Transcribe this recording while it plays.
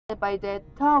by the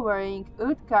towering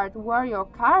Utgard warrior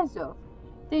Karzov.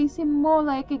 They seem more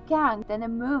like a gang than a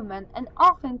movement and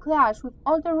often clash with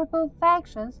other rebel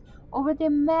factions over their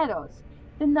medals.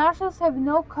 The Nazis have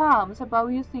no qualms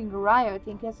about using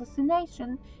rioting,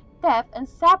 assassination, theft, and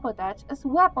sabotage as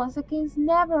weapons against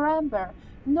Neverwinter,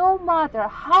 no matter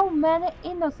how many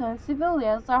innocent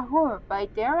civilians are hurt by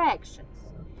their actions.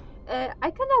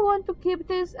 I kinda want to keep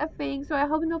this a thing, so I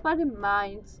hope nobody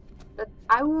minds that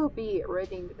I will be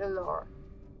reading the lore.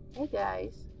 Hey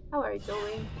guys, how are you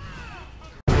doing?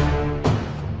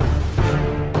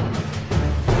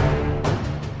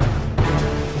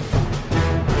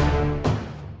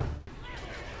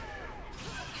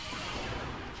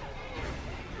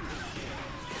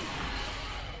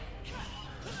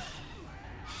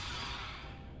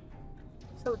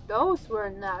 So those were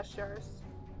Nashers.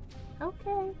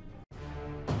 Okay.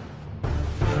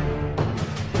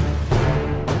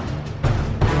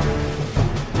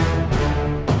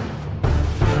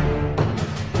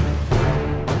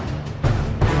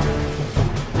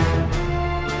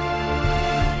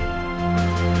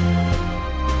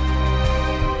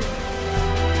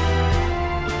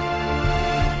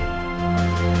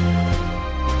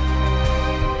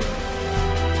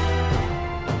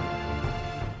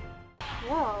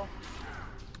 Whoa.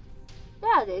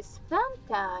 That is fun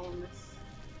times.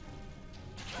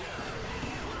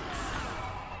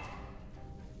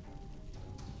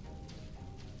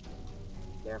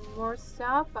 There are more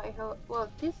stuff. I hope. Well,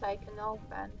 this I can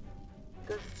open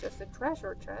because it's just a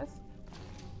treasure chest.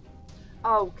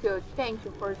 Oh, good. Thank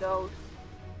you for those.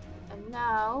 And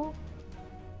now,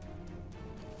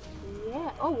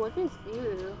 yeah. Oh, what is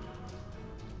you?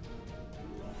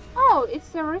 Oh,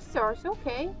 it's a resource.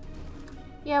 Okay.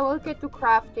 Yeah, we'll get to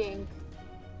crafting.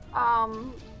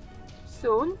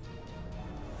 Soon.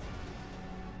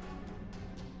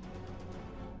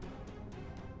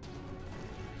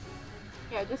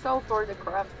 Yeah, just all for the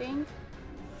crafting.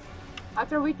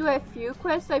 After we do a few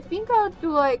quests, I think I'll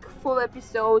do like full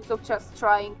episodes of just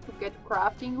trying to get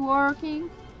crafting working,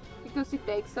 because it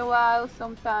takes a while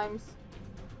sometimes.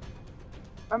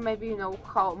 Or maybe, you know,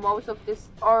 how most of this,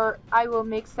 or I will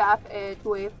mix up it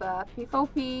with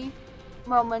PvP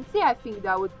moments. Yeah, I think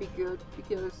that would be good,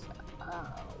 because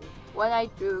when I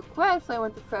do quests, I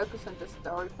want to focus on the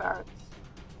story parts.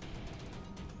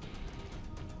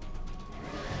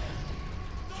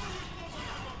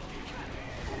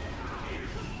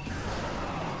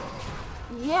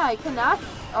 Yeah, I cannot.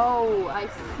 Oh, I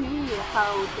see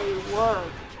how they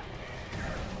work.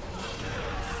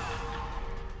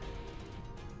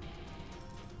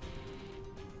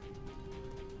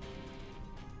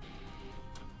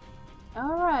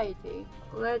 Alrighty,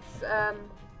 let's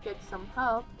get some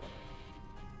help.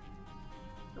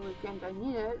 We kinda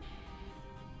need it.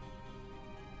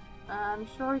 I'm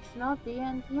sure it's not the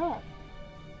end yet.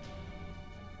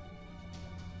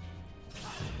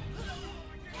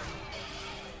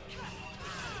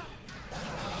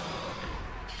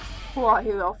 Oh, I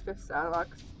love the Starlux.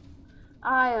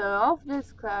 I love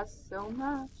this class so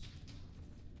much.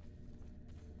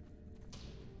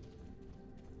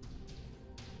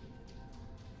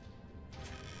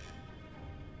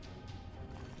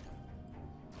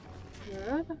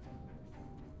 Good.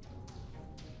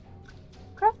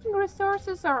 Crafting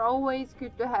resources are always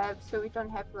good to have, so we don't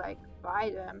have to like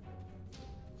buy them.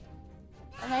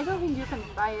 And I don't think you can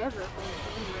buy everything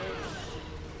anyway.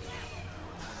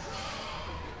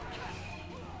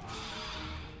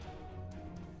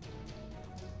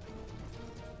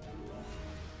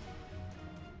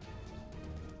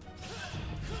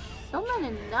 So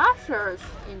many Nashers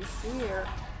in here.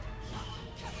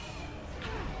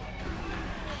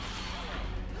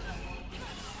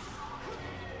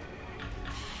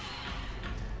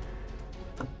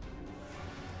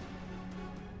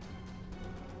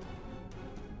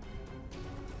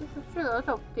 There's a lot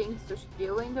of things to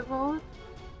steal in the vault,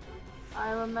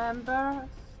 I remember,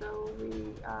 so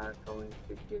we are going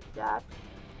to do that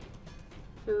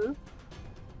too.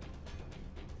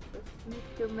 Just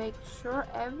need to make sure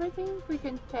everything we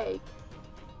can take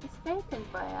is taken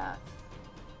by us.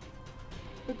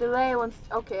 The delay once.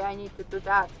 Okay, I need to do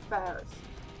that first.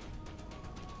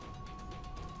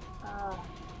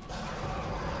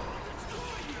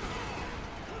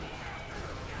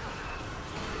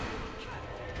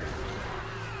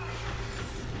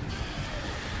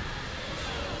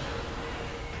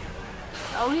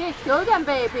 Oh yeah, kill them,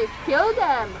 babies! Kill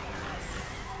them!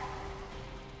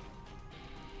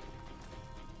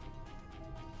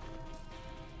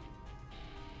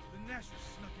 The Nashers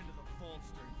snuck into the vaults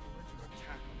during the winter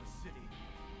attack on the city.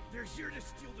 They're here to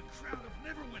steal the crown of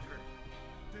Neverwinter.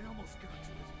 They almost got to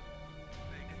it.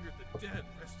 They dead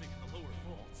resting in the lower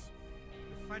vaults.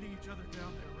 They're fighting each other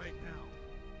down there right now.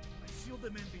 I sealed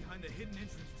them in behind the hidden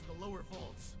entrance to the lower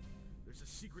vaults. There's a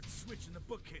secret switch in the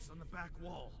bookcase on the back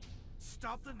wall.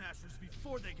 Stop the Nashers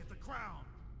before they get the crown.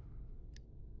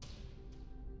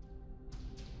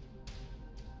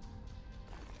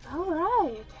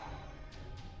 Alright.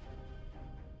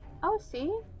 Oh,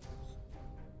 see?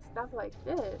 Stuff like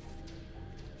this.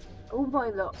 Oh my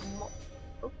lord.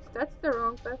 Oops, that's the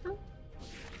wrong button.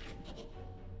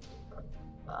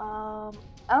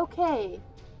 Okay.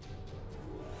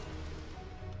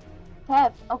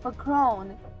 Theft of a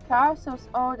crown. Carso's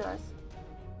orders.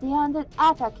 The undead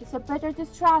attack is a better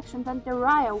distraction than the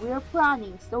riot we're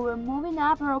planning, so we're moving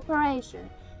up our operation.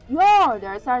 Your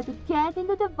orders are to get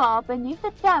into the vault beneath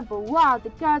the temple while the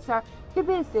guards are to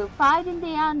be still fighting the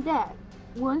undead.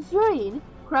 Once you're in,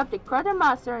 grab the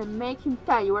quartermaster and make him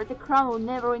tell you where the crown will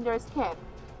Neverwinter escape.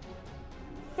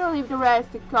 You'll leave the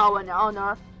rest to go and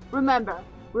honor. Remember,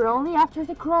 we're only after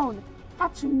the crown.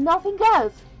 Touch nothing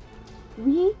else.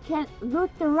 We can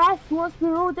loot the rest once we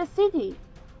rule the city.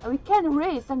 And we can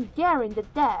raise and guarantee the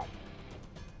dead.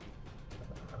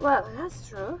 Well, that's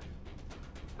true.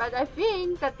 But I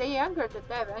think that they anger the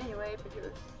dead anyway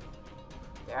because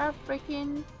they are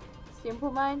freaking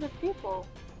simple-minded people.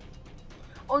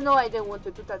 Oh no, I didn't want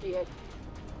to do that yet.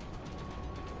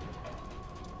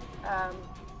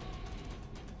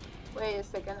 Wait a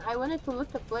second. I wanted to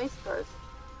loot the place first.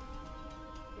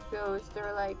 Because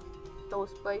they're like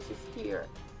those places here.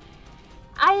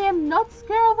 I am not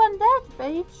scared of undead,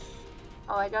 bitch.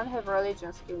 Oh, I don't have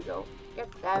religion skill though. God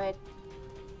damn it.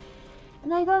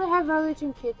 And I don't have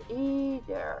religion kit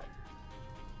either.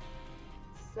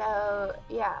 So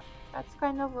yeah, that's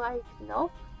kind of like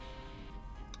nope.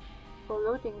 For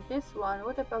looting this one,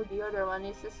 what about the other one?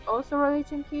 Is this also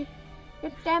religion kit?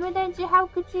 God damn it, Angie, how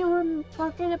could you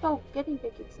forget about getting the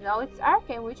kits? No, it's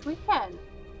arcane, which we can.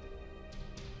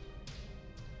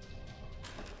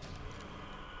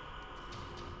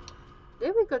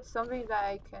 Did we got something that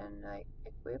I can like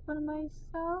equip on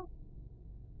myself?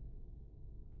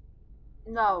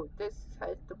 No, this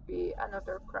has to be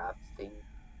another craft thing.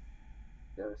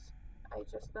 Because I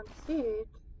just don't see it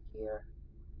here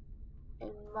in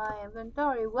my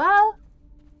inventory. Well,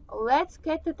 let's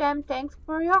get to them. Thanks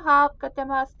for your help,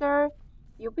 Quartermaster.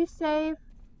 You be safe.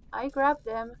 I grab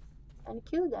them and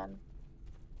kill them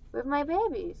with my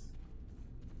babies.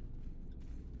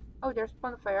 Oh, there's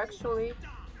bonfire actually.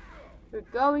 We're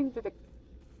going to the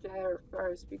there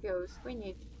first because we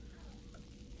need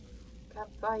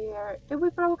campfire. Did we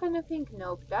broke anything?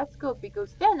 Nope, that's good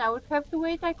because then I would have to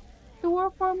wait like 2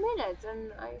 or 4 minutes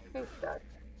and I hate that.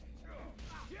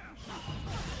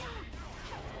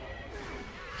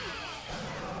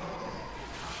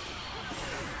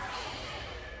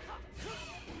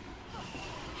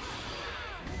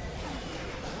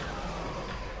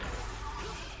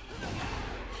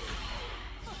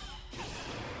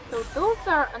 So those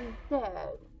are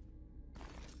undead.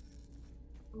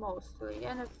 Mostly,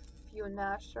 and a few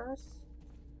Nashers.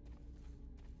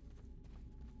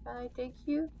 Can I take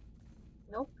you?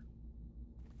 Nope.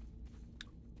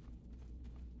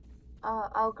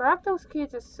 I'll grab those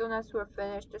kids as soon as we're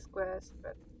finished this quest,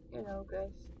 but you know guys,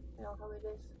 you know how it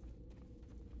is.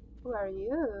 Who are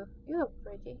you? You look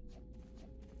pretty.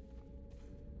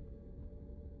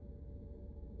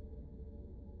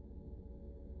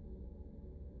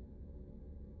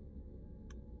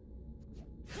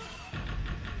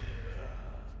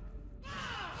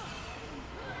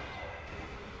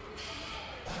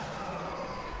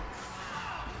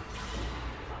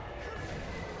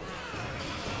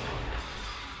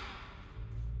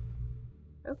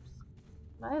 Oops,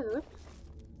 my loot.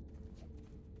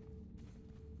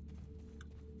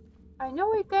 I know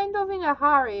we're kind of in a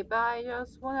hurry, but I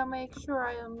just want to make sure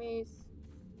I don't miss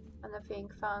anything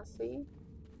fancy.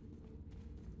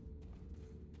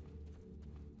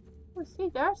 Oh, see,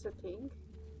 there's a thing.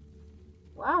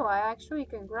 Wow, I actually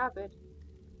can grab it.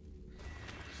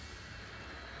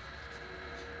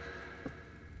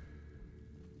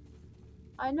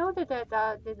 I know that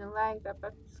that didn't like that,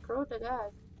 but screw the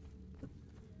dad.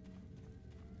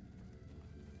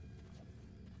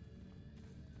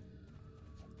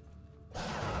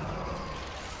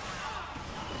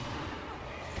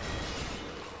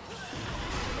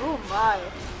 Oh my.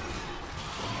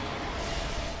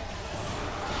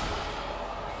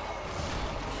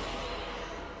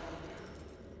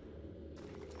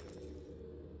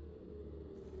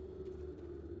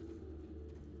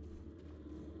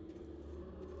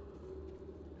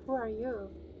 Who are you?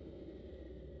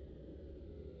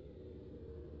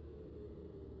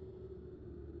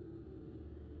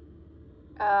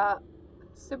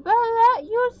 Sybella,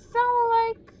 you sound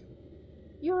like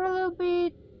you're a little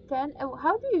bit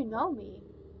how do you know me?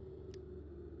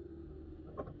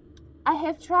 I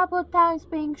have trouble times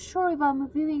being sure if I'm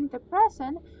viewing the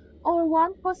present or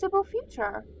one possible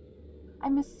future.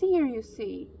 I'm a seer, you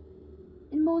see.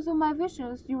 In most of my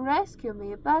visions, you rescue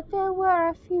me, but there were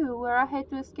a few where I had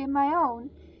to escape my own,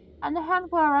 and a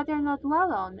handful I'd rather not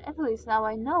dwell on. At least now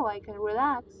I know I can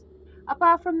relax.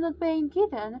 Apart from not being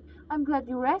eaten, I'm glad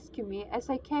you rescued me, as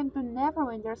I came to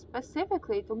Neverwinter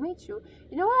specifically to meet you.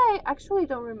 You know, I actually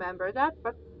don't remember that,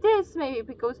 but this maybe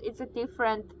because it's a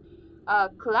different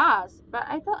class, but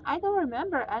I don't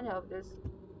remember any of this.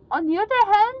 On the other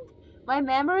hand, my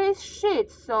memory is shit,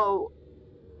 so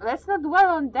let's not dwell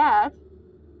on that.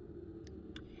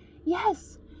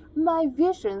 Yes, my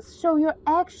visions show your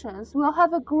actions will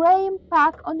have a great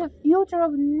impact on the future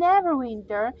of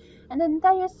Neverwinter and the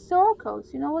entire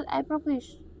circles. You know what? I probably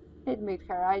did meet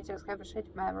her. I just have a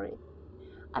shit memory.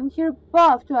 I'm here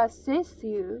both to assist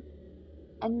you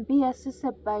and be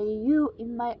assisted by you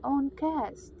in my own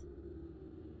cast.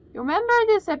 You remember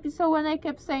this episode when I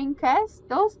kept saying cast?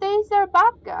 Those days are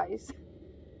back, guys.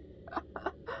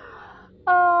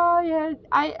 Oh yeah,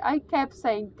 I kept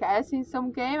saying cast in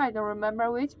some game, I don't remember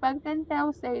which, but then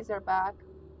those days are back.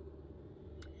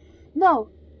 No,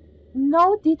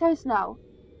 no details now.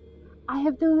 I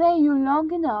have delayed you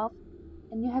long enough,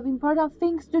 and you have important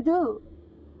things to do.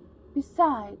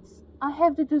 Besides, I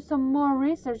have to do some more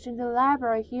research in the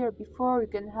library here before you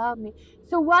can help me,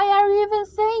 so why are you even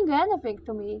saying anything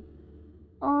to me?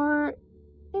 Or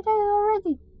did I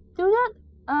already do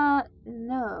that?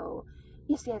 No.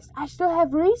 Yes, I still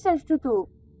have research to do.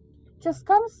 Just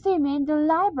come see me in the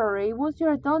library once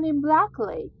you're done in Black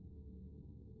Lake.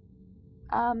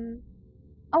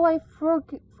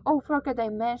 Forget I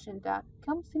mentioned that.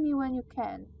 Come see me when you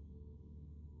can.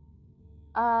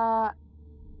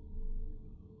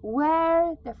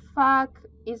 Where the fuck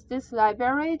is this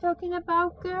library talking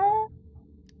about, girl?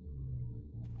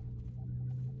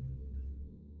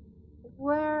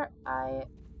 Well,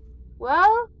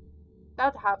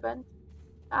 that happened.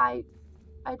 I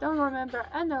don't remember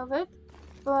any of it,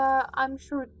 but I'm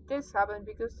sure this happened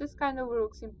because this kind of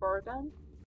looks important.